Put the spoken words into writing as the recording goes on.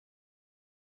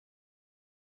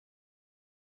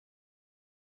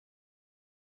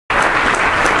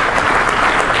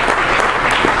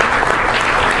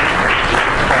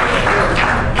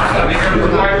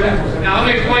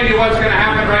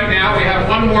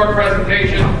short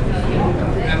presentation,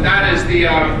 and that is the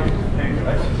Young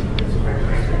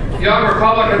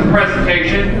Republicans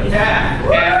presentation and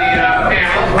the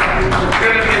panel.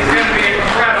 It's going to be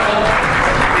incredible.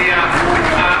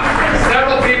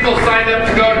 Several people signed up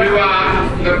to go to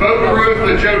the vote booth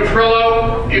with Joe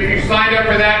Trillo. If you signed up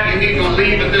for that, you need to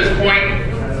leave at this point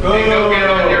and go get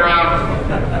on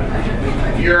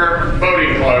your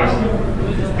voting clothes.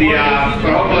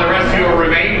 But hopefully the rest of you will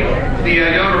remain. The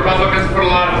Young Republicans put a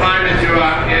lot of time into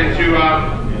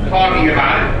talking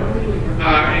about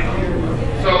it.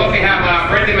 So let me have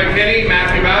Brittany McKinney,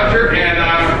 Matthew Boucher, and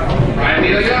Ryan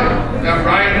Delia.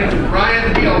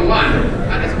 Ryan Neal Lund.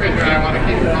 That's great. I want to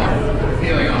keep it on.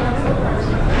 Nealing on.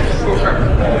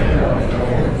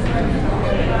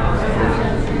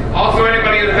 Also,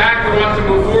 anybody in the back who wants to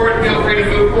move forward, feel free to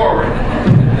move forward.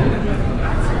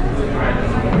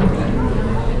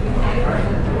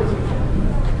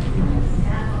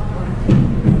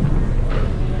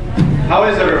 How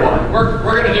is everyone?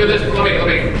 We're going to do this. Let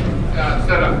me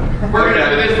set up. We're going to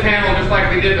do this panel just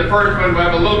like we did the first one. We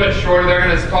have a little bit shorter. They're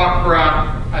going to talk for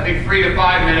I think 3 to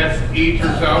 5 minutes each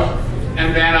or so,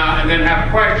 and then have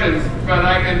questions. But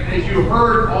as you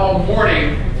heard all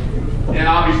morning, and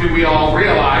obviously we all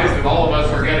realize that all of us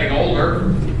are getting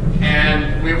older,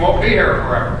 and we won't be here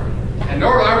forever. And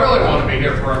nor do I really want to be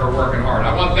here forever working hard.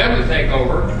 I want them to take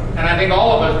over, and I think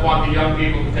all of us want the young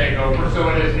people to take over. So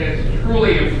it's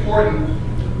truly important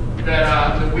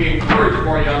that we encourage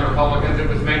more young Republicans. It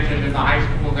was mentioned in the high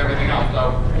schools and everything else.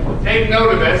 So take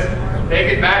note of this,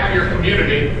 take it back to your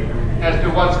community as to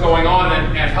what's going on,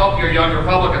 and help your young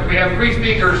Republicans. We have 3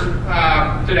 speakers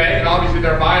today, and obviously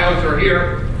their bios are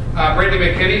here. Brittany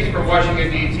McKinney from Washington,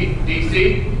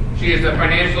 D.C. She is a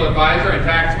financial advisor and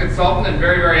tax consultant, and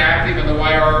very, very active in the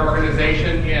YR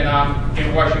organization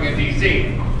in Washington,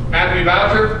 D.C. Matthew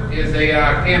Boucher is a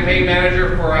campaign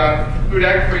manager for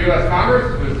HUDEC for U.S.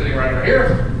 Congress, who is sitting right over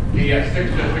here, the 6th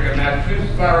District of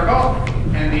Massachusetts, if I recall,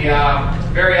 and the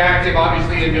very active,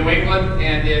 obviously, in New England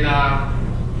and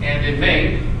in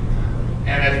Maine,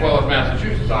 and as well as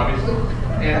Massachusetts, obviously.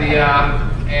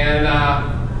 And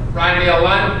Ryan Neal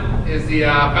Lund is the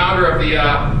founder of the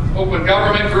Open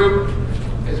Government Group.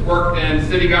 Has worked in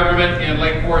city government in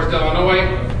Lake Forest, Illinois,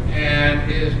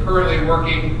 and is currently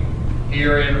working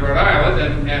here in Rhode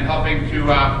Island and helping to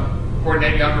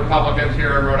coordinate young Republicans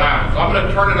here in Rhode Island. So I'm going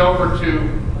to turn it over to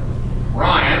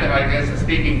Ryan, if I guess is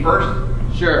speaking first.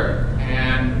 Sure.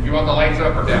 And you want the lights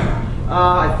up or down?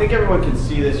 I think everyone can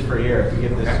see this for here if we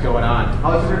get this going on.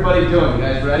 How's everybody doing? You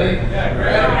guys ready? Yeah,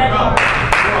 great.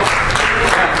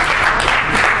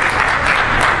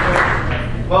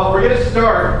 Well, we're going to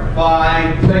start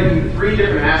by taking 3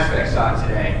 different aspects on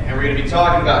today. And we're going to be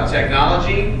talking about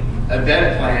technology,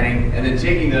 event planning, and then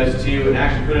taking those 2 and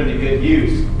actually putting them to good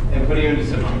use and putting them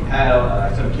into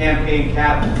some campaign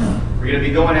capital. We're going to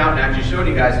be going out and actually showing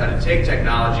you guys how to take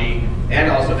technology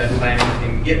and also event planning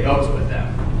and get votes with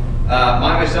them.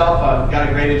 Myself, I've got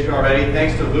a great intro already.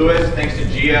 Thanks to Louis, thanks to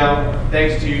Gio,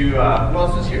 thanks to, who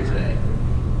else was here today?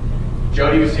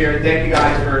 Jody was here. Thank you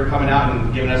guys for coming out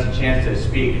and giving us a chance to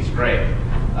speak. It's great.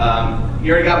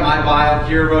 You already got my bio.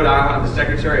 Here in Rhode Island, I'm the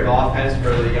Secretary of Offense for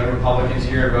the Young Republicans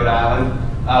here in Rhode Island.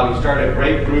 We started a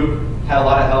great group, had a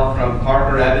lot of help from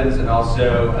Parker Evans and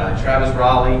also Travis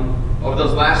Raleigh. Over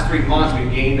those last 3 months,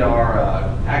 we've gained our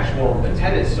actual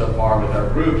attendance so far with our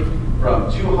group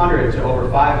from 200 to over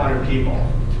 500 people.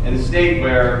 In the state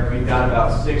where we've got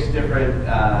about 6 different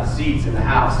seats in the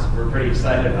House, we're pretty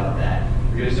excited about that.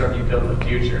 We're going to start rebuilding the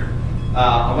future.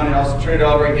 I want to also turn it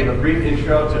over and give a brief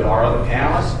intro to our other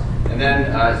panelists, and then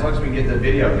as long as we can get the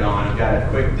video going, I've got a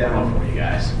quick demo for you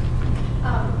guys.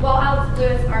 Well, Alex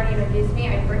Lewis already introduced me.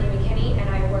 I'm Brittany McKinney, and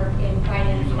I work in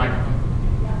finance. Use the microphone.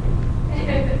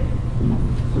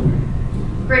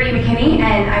 Brittany McKinney,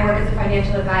 and I work as a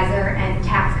financial advisor and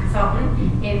tax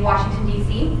consultant in Washington,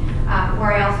 D.C.,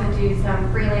 where I also do some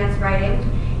freelance writing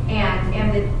and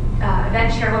am the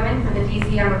event chairwoman for the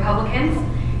D.C. Young Republicans,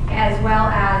 as well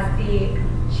as the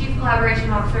Chief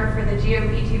Collaboration Officer for the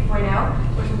GOP 2.0,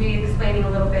 which we'll be explaining a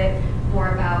little bit more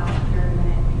about here in a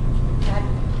minute. Chad?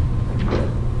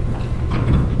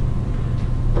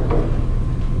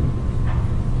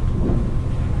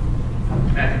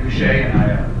 Matthew Boucher, and I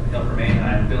hail from Maine, and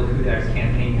I'm Bill Hudek's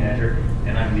campaign manager,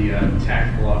 and I'm the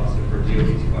tactical officer for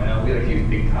GOP 2.0. We had a few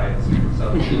big titles,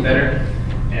 so it's better.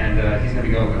 And he's going to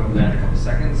be going over that in a couple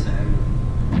seconds.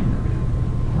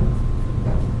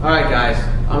 All right, guys.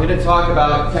 I'm going to talk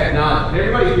about technology. Can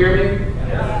everybody hear me?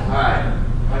 Yeah. All right.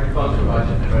 Microphones are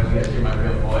budget. Everybody gets to hear my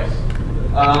real voice.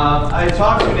 I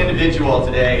talked to an individual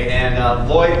today, and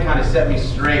Lloyd kind of set me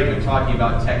straight when talking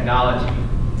about technology.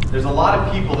 There's a lot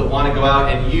of people that want to go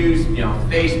out and use,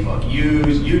 Facebook,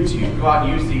 use YouTube, go out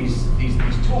and use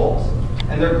these tools,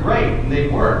 and they're great and they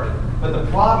work. But the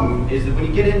problem is that when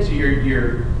you get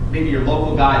into maybe your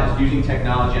local guy that's using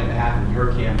technology on behalf of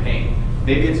your campaign,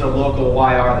 maybe it's a local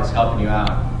YR that's helping you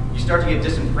out, you start to get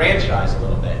disenfranchised a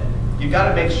little bit. You've got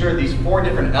to make sure these 4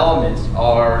 different elements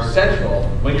are central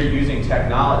when you're using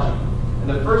technology. And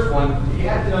the first one, you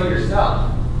have to know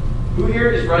yourself. Who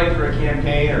here is running for a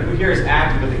campaign, or who here is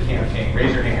active with a campaign?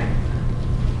 Raise your hand.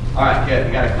 All right, good,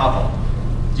 we got a couple.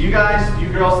 Do you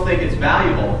girls think it's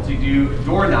valuable to do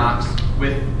door knocks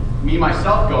with me,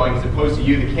 myself going, as opposed to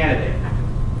you, the candidate?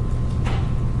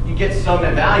 You get some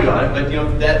value on it,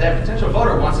 but that potential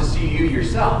voter wants to see you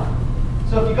yourself.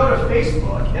 So if you go to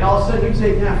Facebook, and all of a sudden you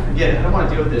say, nah, forget it, I don't want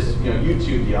to deal with this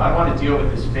YouTube deal, I want to deal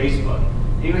with this Facebook.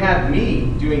 And you have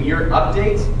me doing your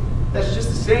updates, that's just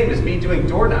the same as me doing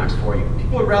door knocks for you.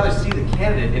 People would rather see the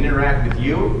candidate and interact with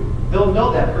you. They'll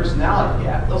know that personality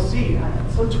gap. They'll see,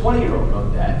 some 20-year-old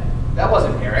wrote that. That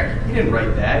wasn't Eric. He didn't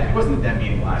write that. He wasn't at that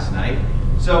meeting last night.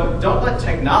 So don't let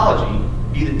technology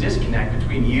be the disconnect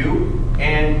between you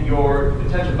and your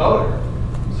potential voter.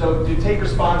 So to take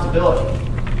responsibility.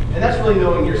 And that's really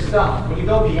knowing yourself. When you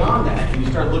go beyond that and you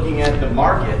start looking at the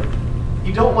market,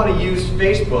 you don't want to use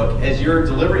Facebook as your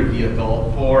delivery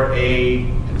vehicle for a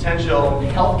potential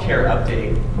healthcare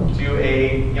update to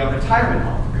a retirement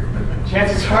home.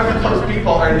 Chances are that those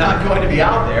people are not going to be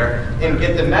out there and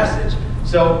get the message.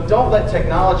 So don't let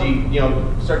technology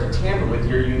start to tamper with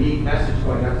your unique message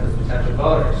going out to the potential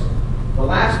voters. The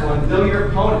last one, know your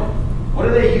opponent. What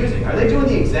are they using? Are they doing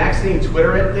the exact same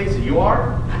Twitter things that you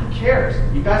are? Who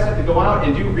cares? You guys have to go out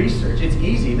and do research. It's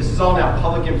easy. This is all now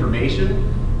public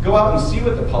information. Go out and see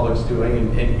what the public's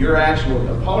doing and your actual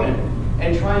opponent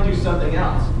and try and do something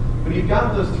else. When you've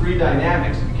got those 3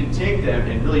 dynamics, you can take them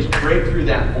and really break through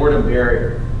that boredom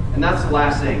barrier. And that's the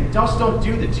last thing. Just don't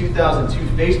do the 2002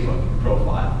 Facebook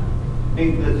profile. I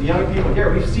mean, the young people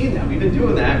here, we've seen that. We've been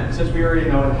doing that since we were in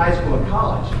high school and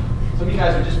college. Some of you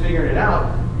guys are just figuring it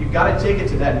out. You've got to take it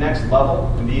to that next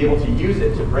level and be able to use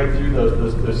it to break through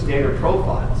those standard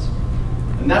profiles.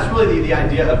 And that's really the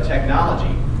idea of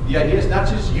technology. The idea is not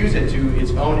just use it to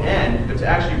its own end, but to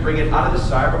actually bring it out of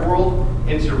the cyber world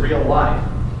into real life.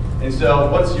 And so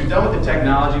once you're done with the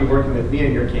technology, working with me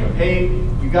and your campaign,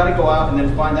 you've got to go out and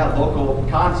then find that local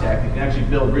contact that can actually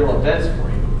build real events for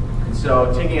you. And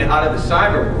so taking it out of the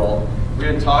cyber world, we're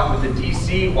going to talk with the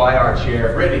DC YR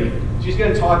chair, Brittany. She's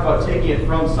going to talk about taking it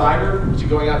from cyber to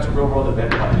going out to real world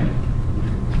event planning.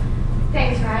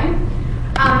 Thanks, Ryan.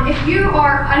 If you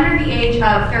are under the age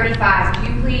of 35, could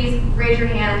you please raise your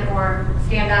hand or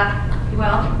stand up, if you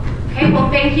will? Okay, well,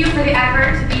 thank you for the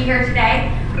effort to be here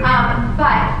today.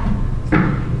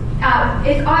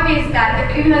 It's obvious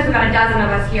that even though there's about a dozen of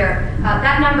us here,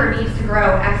 that number needs to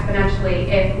grow exponentially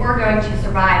if we're going to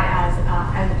survive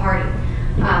as a party.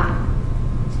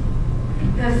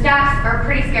 The stats are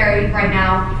pretty scary right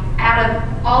now. Out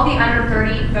of all the under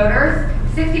 30 voters,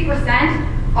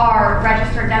 60% are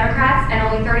registered Democrats and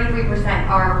only 33%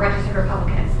 are registered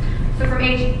Republicans. So from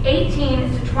age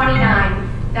 18 to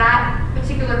 29, that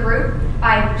particular group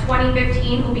by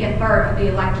 2015 will be a third of the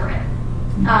electorate.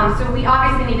 So we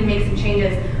obviously need to make some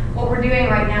changes. What we're doing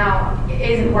right now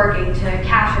isn't working to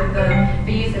capture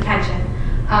the youth's attention.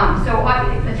 So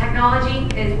the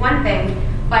technology is one thing,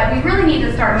 but we really need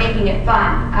to start making it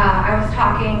fun. I was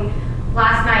talking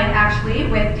last night actually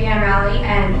with Dan Rowley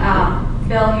and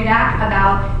Bill Hudak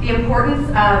about the importance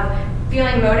of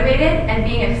feeling motivated and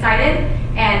being excited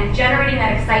and generating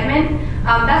that excitement.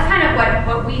 That's kind of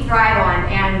what we thrive on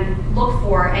and look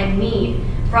for and need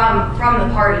from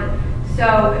the party.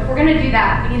 So if we're going to do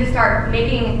that, we need to start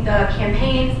making the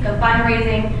campaigns, the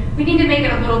fundraising, we need to make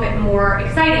it a little bit more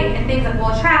exciting and things that will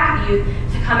attract youth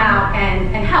to come out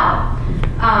and help.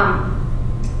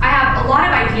 I have a lot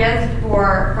of ideas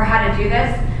for how to do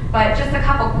this, but just a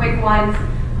couple quick ones.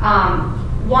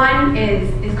 One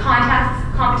is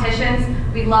contests, competitions.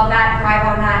 We love that, thrive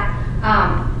on that.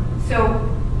 So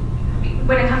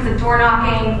when it comes to door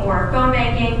knocking or phone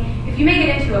banking, if you make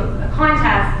it into a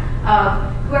contest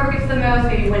of whoever gets the most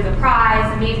maybe wins a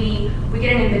prize, maybe we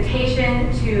get an invitation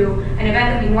to an event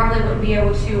that we normally wouldn't be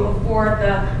able to afford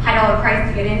the high dollar price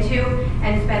to get into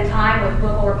and spend time with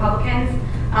local Republicans.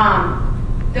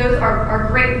 Those are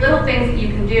great little things that you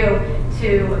can do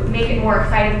to make it more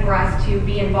exciting for us to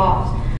be involved.